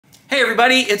Hey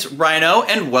everybody, it's Ryno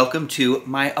and welcome to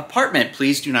my apartment.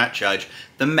 Please do not judge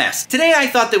the mess. Today I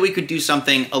thought that we could do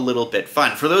something a little bit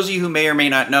fun. For those of you who may or may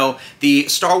not know, the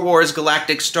Star Wars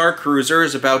Galactic Star Cruiser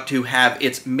is about to have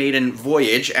its maiden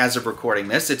voyage as of recording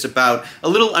this. It's about a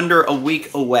little under a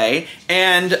week away,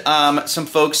 and some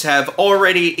folks have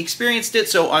already experienced it.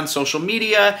 So on social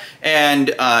media and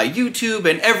YouTube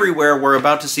and everywhere, we're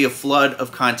about to see a flood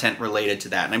of content related to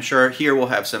that. And I'm sure here we'll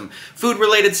have some food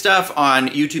related stuff on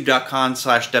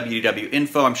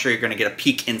youtube.com/wdwinfo. I'm sure you're going to get a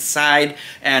peek inside,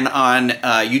 and on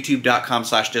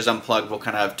youtube.com/disunplugged, we'll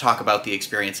kind of talk about the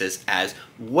experiences as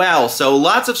well. So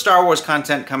lots of Star Wars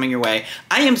content coming your way.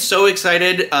 I am so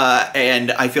excited,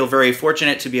 and I feel very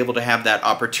fortunate to be able to have that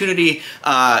opportunity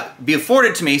be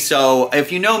afforded to me. So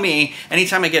if you know me,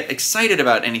 anytime I get excited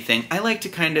about anything, I like to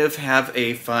kind of have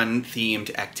a fun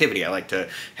themed activity. I like to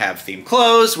have themed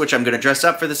clothes, which I'm going to dress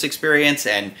up for this experience,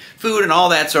 and food and all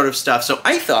that sort of stuff. So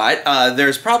I thought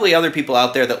there's probably other people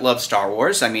out there that love Star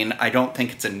Wars. I mean, I don't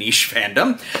think it's a niche fandom.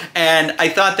 And I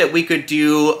thought that we could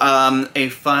do a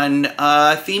fun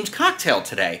themed cocktail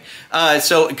today.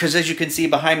 Because as you can see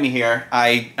behind me here,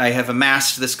 I have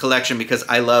amassed this collection because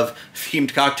I love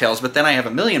themed cocktails, but then I have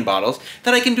a million bottles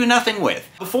that I can do nothing with.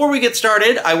 Before we get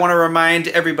started, I want to remind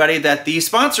everybody that the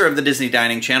sponsor of the Disney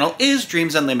Dining channel is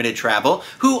Dreams Unlimited Travel,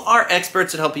 who are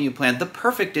experts at helping you plan the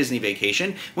perfect Disney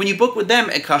vacation. When you book with them,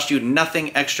 it costs you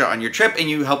nothing extra on your trip, and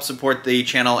you help support the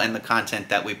channel and the content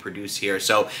that we produce here.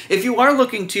 So if you are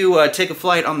looking to take a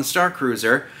flight on the Star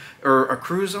Cruiser, or a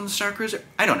cruise on the Star Cruiser?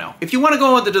 I don't know. If you want to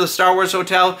go to the Star Wars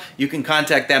Hotel, you can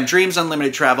contact them,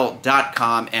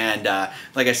 dreamsunlimitedtravel.com, and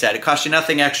like I said, it costs you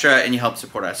nothing extra and you help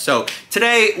support us. So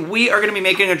today we are going to be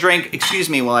making a drink, excuse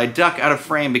me while I duck out of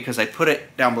frame because I put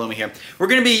it down below me here. We're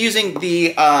going to be using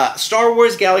the Star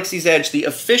Wars Galaxy's Edge, the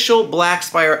official Black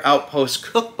Spire Outpost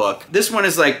cookbook. This one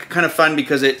is like kind of fun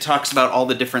because it talks about all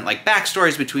the different like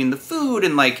backstories between the food,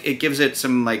 and like it gives it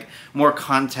some like more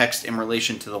context in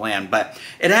relation to the land. But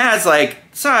it has like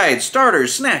sides,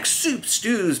 starters, snacks, soups,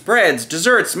 stews, breads,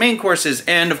 desserts, main courses,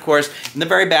 and of course, in the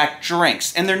very back,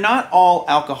 drinks. And they're not all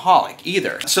alcoholic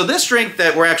either. So this drink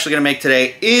that we're actually gonna make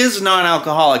today is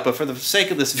non-alcoholic, but for the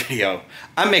sake of this video,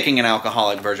 I'm making an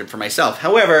alcoholic version for myself.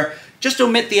 However, just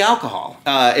omit the alcohol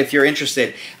if you're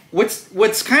interested.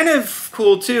 What's kind of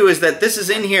cool too is that this is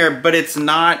in here, but it's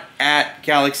not at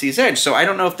Galaxy's Edge. So I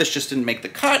don't know if this just didn't make the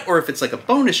cut or if it's like a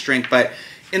bonus drink, but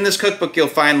in this cookbook, you'll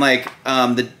find like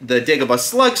the Dagobah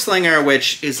Slug Slinger,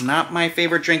 which is not my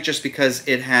favorite drink just because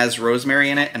it has rosemary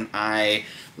in it, and I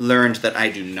learned that I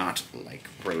do not like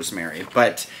rosemary.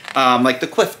 But like the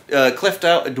Cliff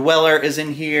Dweller is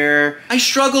in here. I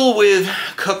struggle with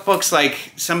cookbooks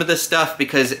like some of this stuff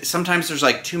because sometimes there's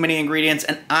like too many ingredients,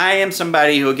 and I am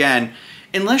somebody who, again,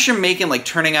 unless you're making like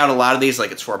turning out a lot of these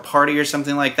like it's for a party or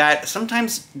something like that,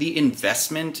 sometimes the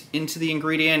investment into the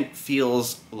ingredient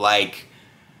feels like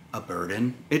a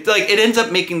burden. It ends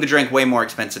up making the drink way more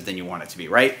expensive than you want it to be,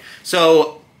 right?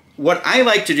 So what I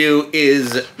like to do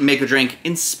is make a drink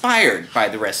inspired by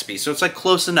the recipe. So it's like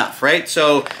close enough, right?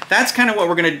 So that's kind of what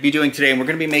we're gonna be doing today, and we're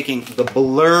gonna be making the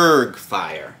Blurg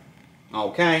Fire.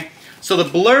 Okay? So the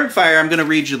Blurg Fire, I'm gonna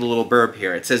read you the little blurb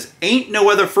here. It says, "Ain't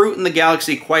no other fruit in the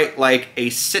galaxy quite like a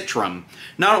citrum.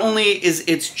 Not only is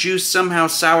its juice somehow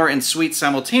sour and sweet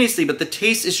simultaneously, but the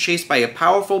taste is chased by a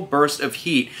powerful burst of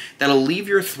heat that'll leave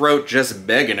your throat just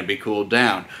begging to be cooled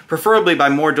down, preferably by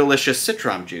more delicious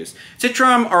citron juice.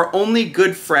 Citron are only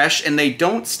good fresh, and they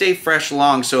don't stay fresh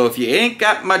long, so if you ain't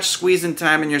got much squeezing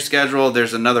time in your schedule,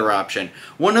 there's another option.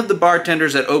 One of the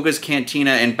bartenders at Oga's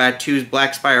Cantina and Batu's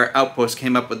Black Spire Outpost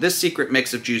came up with this secret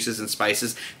mix of juices and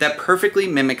spices that perfectly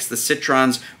mimics the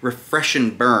citron's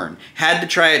refreshing burn. Had to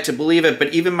try it to believe it,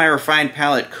 but even my refined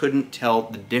palate couldn't tell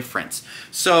the difference."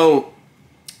 So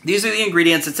these are the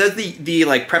ingredients. It says the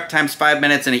like prep time's 5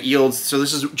 minutes and it yields, so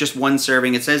this is just one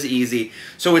serving. It says easy.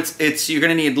 So you're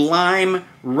gonna need lime,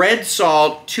 red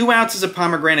salt, 2 ounces of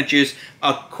pomegranate juice,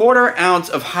 a 1/4 ounce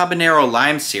of habanero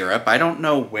lime syrup. I don't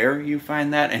know where you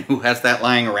find that and who has that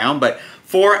lying around, but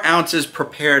 4 ounces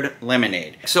prepared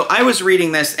lemonade. So I was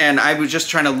reading this and I was just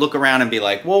trying to look around and be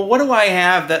like, well, what do I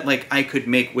have that like I could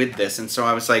make with this? And so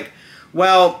I was like,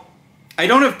 well, I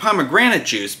don't have pomegranate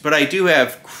juice, but I do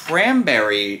have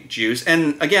cranberry juice.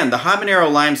 And again, the habanero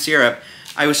lime syrup,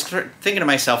 I was thinking to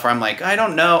myself, where I'm like, I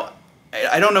don't know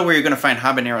where you're gonna find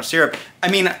habanero syrup. I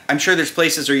mean, I'm sure there's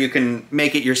places where you can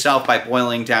make it yourself by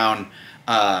boiling down,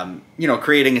 you know,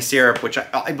 creating a syrup, which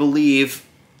I believe,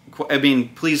 I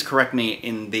mean, please correct me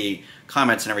in the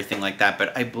comments and everything like that,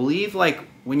 but I believe like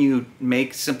when you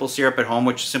make simple syrup at home,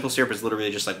 which simple syrup is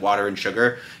literally just like water and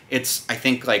sugar, it's, I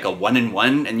think, like a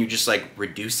 1-in-1, and you just like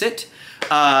reduce it.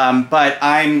 But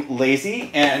I'm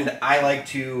lazy, and I like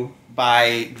to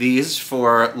buy these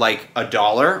for like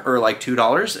 $1 or like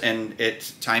 $2, and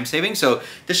it's time saving. So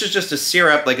this is just a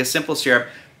syrup, like a simple syrup,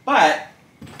 but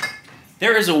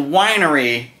there is a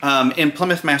winery in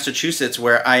Plymouth, Massachusetts,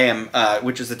 where I am,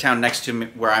 which is the town next to me,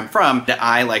 where I'm from, that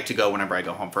I like to go whenever I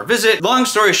go home for a visit. Long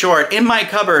story short, in my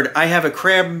cupboard, I have a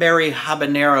cranberry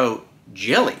habanero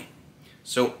jelly.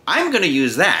 So I'm gonna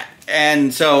use that.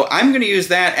 And so I'm gonna use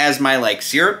that as my like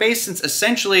syrup base, since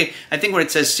essentially, I think when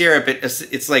it says syrup,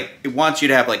 it's like, it wants you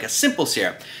to have like a simple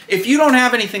syrup. If you don't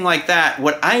have anything like that,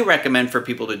 what I recommend for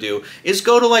people to do is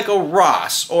go to like a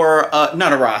Ross, or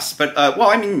not a Ross, but well,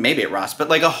 I mean, maybe at Ross, but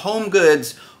like a Home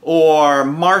Goods or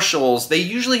Marshall's. They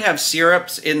usually have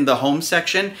syrups in the home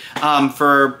section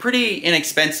for pretty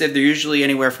inexpensive. They're usually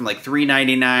anywhere from like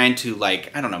 $3.99 to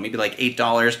like, I don't know, maybe like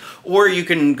 $8. Or you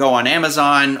can go on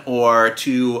Amazon, or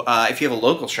to, if you have a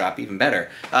local shop, even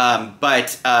better.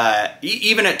 But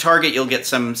even at Target, you'll get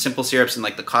some simple syrups in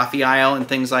like the coffee aisle and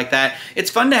things like that.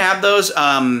 It's fun to have those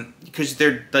because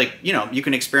they're like, you know, you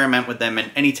can experiment with them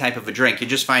in any type of a drink. You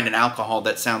just find an alcohol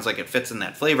that sounds like it fits in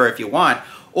that flavor if you want.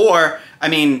 Or, I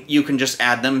mean, you can just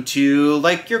add them to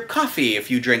like your coffee if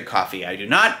you drink coffee. I do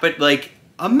not, but like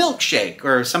a milkshake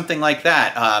or something like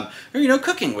that, or, you know,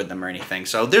 cooking with them or anything.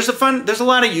 So there's a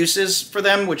lot of uses for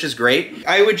them, which is great.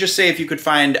 I would just say if you could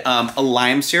find a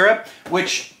lime syrup,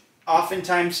 which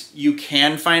oftentimes you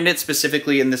can find it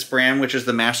specifically in this brand, which is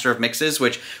the Master of Mixes,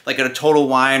 which like at a Total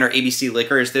Wine or ABC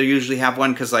Liquors, they'll usually have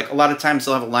one, because like a lot of times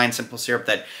they'll have a lime simple syrup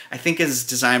that I think is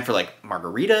designed for like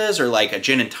margaritas or like a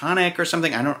gin and tonic or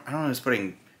something. I don't know who's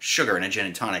putting sugar in a gin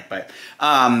and tonic, but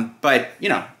you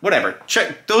know, whatever.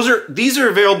 Check, these are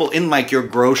available in like your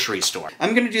grocery store.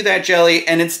 I'm gonna do that jelly,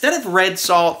 and instead of red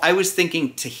salt, I was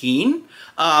thinking tahini,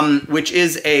 which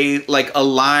is a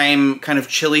lime kind of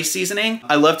chili seasoning.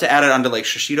 I love to add it onto like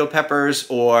shishito peppers,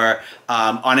 or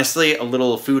honestly, a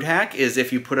little food hack is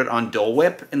if you put it on Dole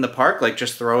Whip in the park, like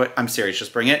just throw it, I'm serious,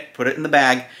 just bring it, put it in the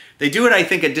bag. They do it, I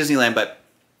think, at Disneyland, but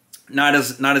not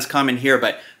as common here,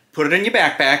 but put it in your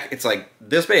backpack. It's like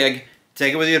this big.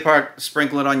 Take it with you to the park,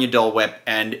 sprinkle it on your Dole Whip,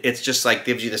 and it's just like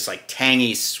gives you this like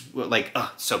tangy, like,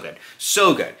 oh, so good,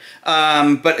 so good.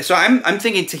 But so I'm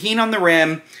thinking tahini on the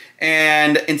rim,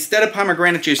 and instead of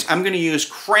pomegranate juice, I'm going to use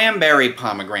cranberry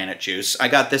pomegranate juice. I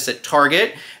got this at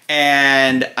Target,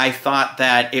 and I thought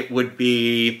that it would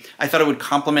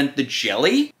complement the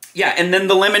jelly. Yeah, and then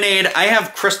the lemonade, I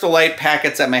have Crystal Light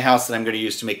packets at my house that I'm going to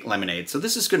use to make lemonade. So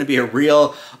this is going to be a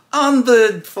real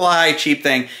on-the-fly cheap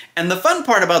thing. And the fun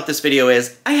part about this video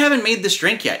is I haven't made this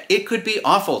drink yet. It could be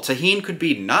awful. Tahini could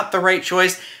be not the right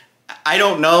choice. I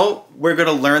don't know. We're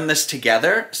going to learn this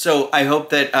together. So I hope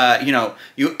that, you know,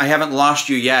 I haven't lost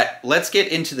you yet. Let's get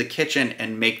into the kitchen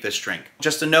and make this drink.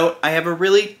 Just a note, I have a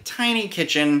really tiny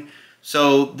kitchen,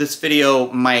 so this video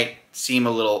might seem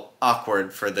a little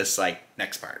awkward for this like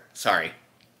next part. Sorry.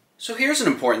 So here's an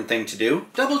important thing to do.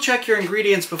 Double check your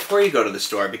ingredients before you go to the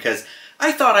store, because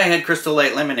I thought I had Crystal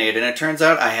Light lemonade and it turns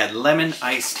out I had lemon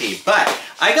iced tea. But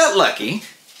I got lucky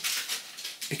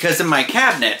because in my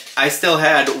cabinet I still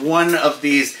had one of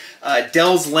these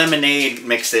Dell's lemonade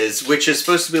mixes, which is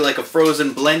supposed to be like a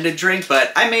frozen blended drink,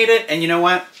 but I made it and you know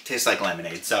what? It tastes like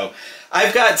lemonade. So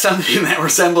I've got something that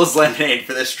resembles lemonade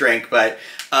for this drink, but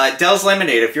Dell's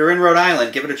Lemonade, if you're in Rhode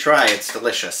Island, give it a try. It's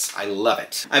delicious. I love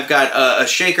it. I've got a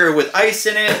shaker with ice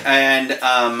in it, and,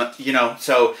 you know,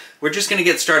 so we're just going to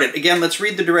get started. Again, let's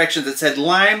read the directions. It said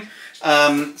lime.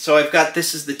 So I've got,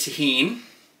 this is the tahini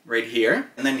right here.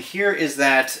 And then here is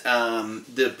that,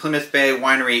 the Plymouth Bay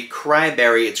Winery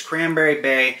Cryberry. It's Cranberry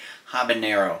Bay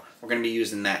Habanero. We're going to be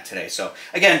using that today. So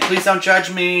again, please don't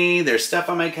judge me. There's stuff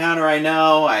on my counter, I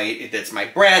know. It's my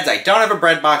breads. I don't have a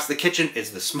bread box. The kitchen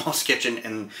is the smallest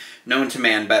kitchen known to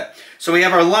man. But so we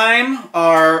have our lime,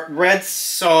 our red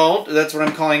salt, that's what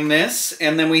I'm calling this.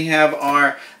 And then we have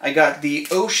I got the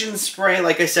Ocean Spray,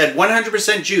 like I said,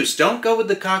 100% juice. Don't go with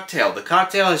the cocktail. The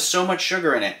cocktail has so much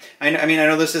sugar in it. I mean, I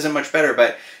know this isn't much better,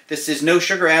 but this is no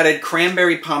sugar added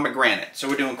cranberry pomegranate. So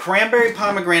we're doing cranberry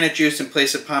pomegranate juice in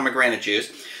place of pomegranate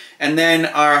juice. And then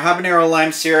our habanero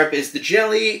lime syrup is the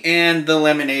jelly, and the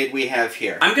lemonade we have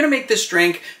here. I'm gonna make this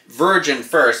drink virgin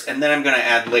first, and then I'm gonna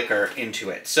add liquor into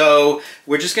it. So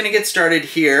we're just gonna get started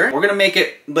here. We're gonna make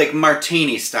it like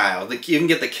martini style. Like you can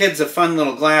get the kids a fun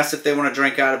little glass if they wanna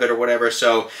drink out of it or whatever.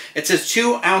 So it says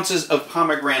 2 ounces of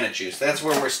pomegranate juice. That's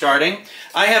where we're starting.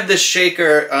 I have this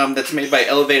shaker that's made by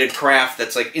Elevated Craft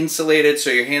that's like insulated so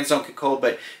your hands don't get cold,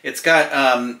 but it's got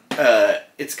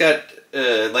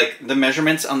like the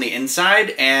measurements on the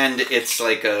inside, and it's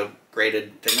like a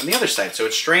grated thing on the other side. So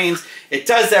it strains, it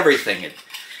does everything.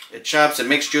 It chops, it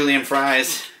makes julienne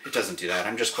fries. It doesn't do that,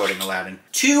 I'm just quoting Aladdin.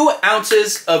 2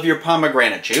 ounces of your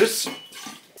pomegranate juice,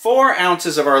 4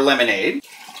 ounces of our lemonade.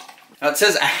 Now it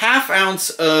says a ½ ounce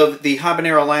of the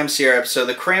habanero lime syrup, so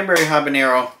the cranberry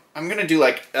habanero, I'm gonna do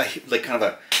like kind of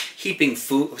a heaping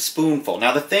spoonful.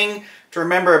 Now the thing to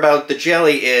remember about the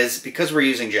jelly is, because we're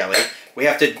using jelly, we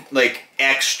have to like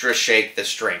extra shake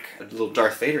this drink. A little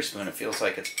Darth Vader spoon, it feels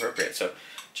like it's appropriate. So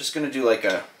just gonna do like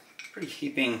a pretty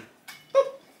heaping boop,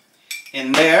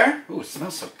 in there. Ooh, it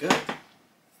smells so good.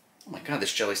 Oh my God,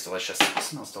 this jelly's delicious. It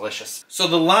smells delicious. So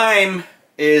the lime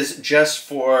is just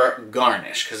for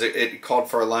garnish, because it called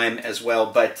for a lime as well,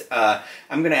 but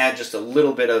I'm gonna add just a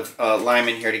little bit of lime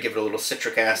in here to give it a little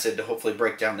citric acid to hopefully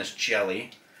break down this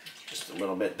jelly. Just a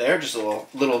little bit there, just a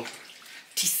little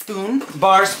teaspoon,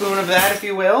 bar spoon of that, if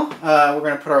you will. We're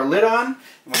gonna put our lid on,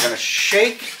 and we're gonna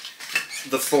shake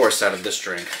the force out of this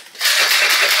drink.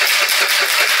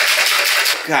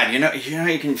 God, you know how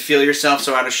you can feel yourself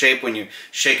so out of shape when you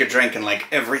shake a drink and like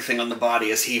everything on the body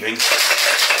is heaving?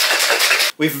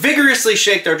 We've vigorously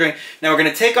shaked our drink. Now we're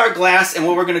gonna take our glass, and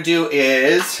what we're gonna do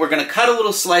is we're gonna cut a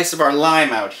little slice of our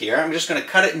lime out here. I'm just gonna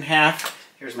cut it in half.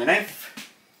 Here's my knife.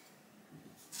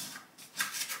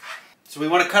 So we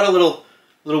want to cut a little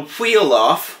wheel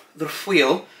off,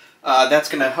 that's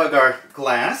going to hug our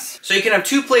glass. So you can have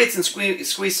 2 plates and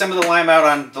squeeze some of the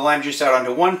lime juice out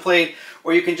onto 1 plate,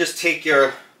 or you can just take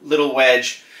your little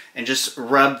wedge and just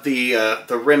rub the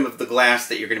rim of the glass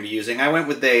that you're going to be using. I went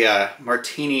with a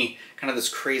martini, kind of this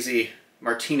crazy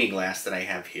martini glass that I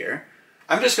have here.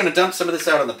 I'm just going to dump some of this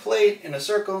out on the plate in a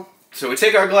circle. So we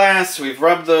take our glass, we've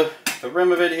rubbed the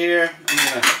rim of it here. I'm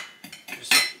going to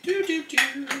just do.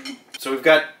 So we've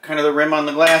got kind of the rim on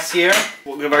the glass here.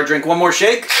 We'll give our drink one more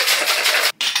shake.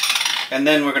 And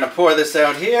then we're going to pour this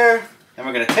out here. And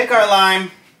we're going to take our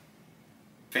lime.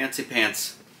 Fancy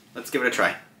pants. Let's give it a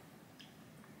try.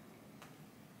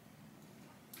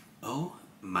 Oh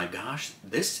my gosh,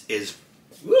 this is...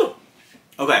 Woo!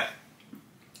 Okay.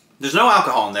 There's no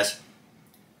alcohol in this.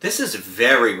 This is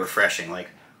very refreshing. Like,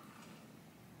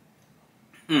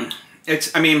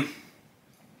 I mean...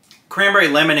 Cranberry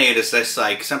lemonade is just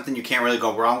like something you can't really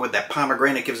go wrong with. That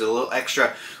pomegranate gives it a little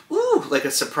extra, ooh, like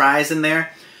a surprise in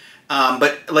there.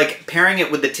 But like pairing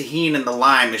it with the tahini and the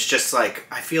lime is just like,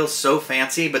 I feel so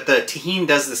fancy. But the tahini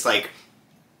does this like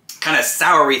kind of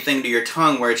soury thing to your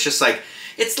tongue where it's just like,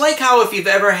 it's like how if you've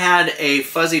ever had a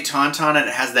fuzzy tauntaun and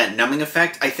it has that numbing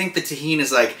effect. I think the tahini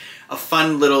is like a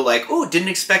fun little like, oh, didn't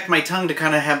expect my tongue to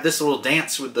kind of have this little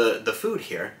dance with the food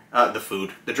here.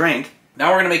 The drink.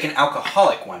 Now we're gonna make an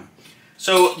alcoholic one.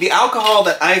 So the alcohol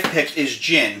that I've picked is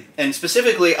gin, and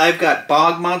specifically I've got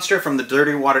Bog Monster from the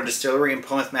Dirty Water Distillery in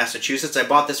Plymouth, Massachusetts. I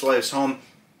bought this while I was home.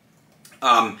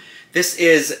 This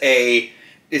is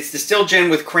it's distilled gin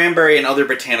with cranberry and other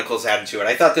botanicals added to it.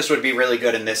 I thought this would be really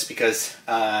good in this because,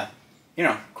 you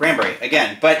know, cranberry,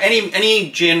 again. But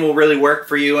any gin will really work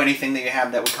for you, anything that you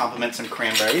have that would complement some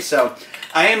cranberry. So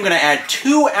I am going to add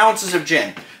 2 ounces of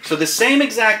gin. So the same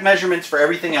exact measurements for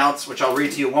everything else, which I'll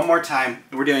read to you one more time.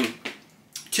 We're doing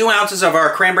 2 ounces of our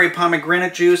cranberry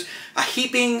pomegranate juice, a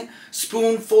heaping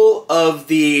spoonful of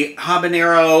the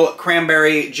habanero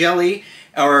cranberry jelly,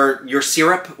 or your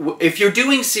syrup. If you're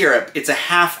doing syrup, it's a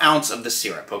 ½ ounce of the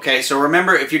syrup, okay? So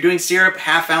remember, if you're doing syrup,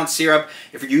 ½ ounce syrup.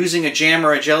 If you're using a jam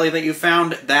or a jelly that you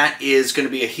found, that is going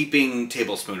to be a heaping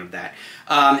tablespoon of that.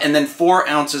 And then 4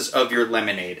 ounces of your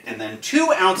lemonade, and then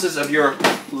 2 ounces of your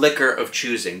liquor of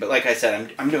choosing. But like I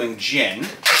said, I'm doing gin.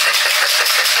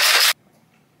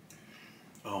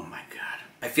 Oh my God.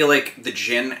 I feel like the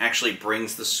gin actually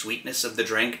brings the sweetness of the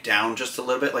drink down just a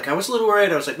little bit. Like I was a little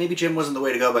worried. I was like, maybe gin wasn't the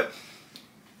way to go, but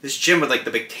this gin with like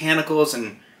the botanicals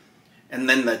and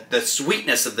then the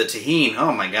sweetness of the tahini.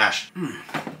 Oh my gosh.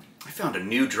 I found a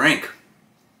new drink.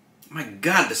 My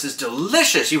God, this is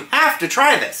delicious. You have to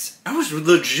try this. I was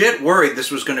legit worried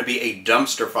this was going to be a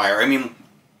dumpster fire. I mean,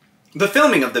 the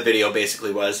filming of the video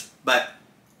basically was, but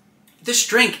this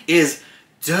drink is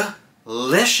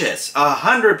delicious.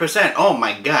 100%. Oh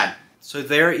my God. So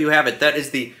there you have it. That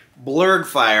is the Blurg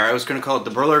Fire. I was going to call it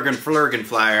the Blurgen Flurgen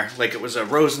Flyer, like it was a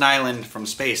Rosen Island from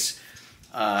space.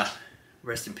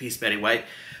 Rest in peace, Betty White.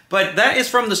 But that is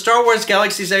from the Star Wars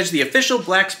Galaxy's Edge, the official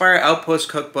Black Spire Outpost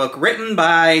cookbook, written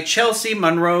by Chelsea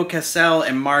Monroe Cassell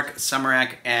and Mark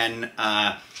Summerak. And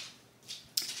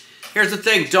here's the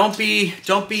thing: don't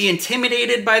be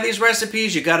intimidated by these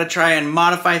recipes. You got to try and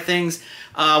modify things.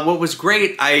 What was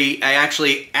great, I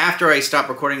actually, after I stopped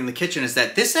recording in the kitchen, is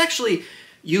that this actually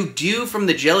you do from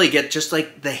the jelly get just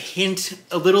like the hint,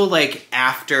 a little like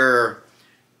after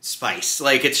spice.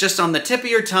 Like it's just on the tip of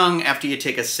your tongue after you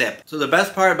take a sip. So the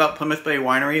best part about Plymouth Bay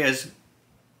Winery is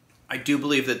I do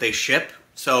believe that they ship.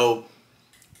 So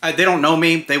they don't know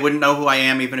me. They wouldn't know who I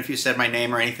am even if you said my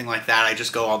name or anything like that. I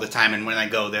just go all the time, and when I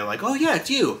go, they're like, oh yeah, it's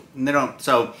you. And they don't.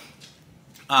 So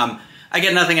I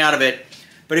get nothing out of it.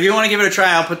 But if you want to give it a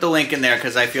try, I'll put the link in there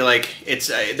because I feel like it's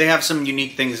they have some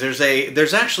unique things.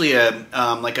 There's actually a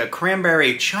like a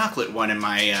cranberry chocolate one in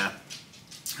my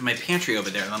pantry over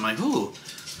there. And I'm like, ooh,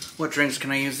 what drinks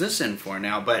can I use this in for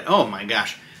now? But oh my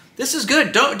gosh, this is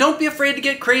good. Don't be afraid to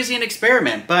get crazy and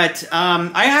experiment. But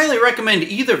I highly recommend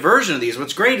either version of these.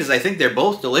 What's great is I think they're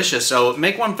both delicious. So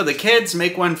make one for the kids,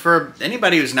 make one for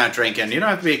anybody who's not drinking. You don't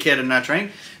have to be a kid and not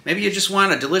drink. Maybe you just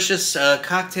want a delicious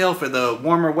cocktail for the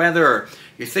warmer weather, or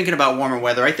you're thinking about warmer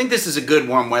weather. I think this is a good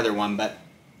warm weather one, but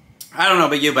I don't know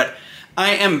about you, but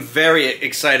I am very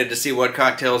excited to see what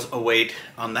cocktails await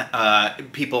on the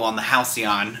people on the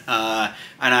Halcyon. And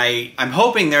I'm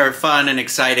hoping they're fun and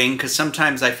exciting, because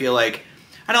sometimes I feel like,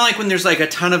 I don't like when there's like a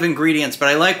ton of ingredients, but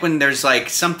I like when there's like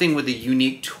something with a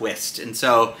unique twist. And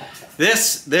so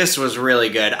this was really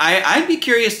good. I'd be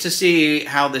curious to see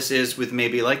how this is with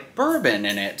maybe like bourbon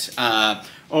in it.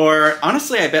 Or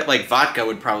honestly, I bet like vodka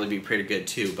would probably be pretty good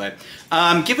too. But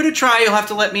give it a try. You'll have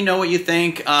to let me know what you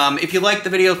think. If you like the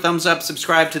video, thumbs up,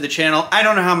 subscribe to the channel. I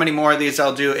don't know how many more of these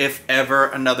I'll do, if ever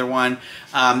another one.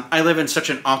 I live in such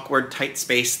an awkward, tight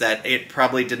space that it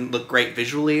probably didn't look great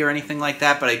visually or anything like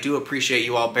that, but I do appreciate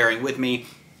you all bearing with me.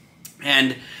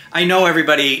 And I know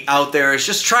everybody out there is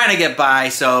just trying to get by,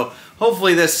 so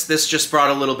hopefully this just brought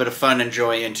a little bit of fun and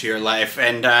joy into your life.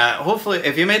 And hopefully,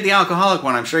 if you made the alcoholic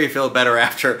one, I'm sure you feel better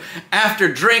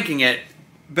after drinking it,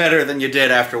 better than you did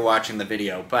after watching the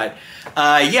video. But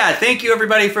yeah, thank you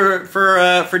everybody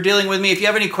for dealing with me. If you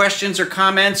have any questions or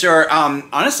comments, or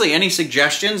honestly any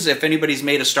suggestions, if anybody's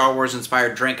made a Star Wars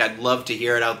inspired drink, I'd love to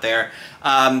hear it out there.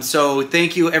 So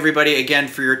thank you everybody again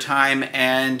for your time,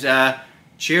 and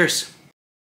cheers.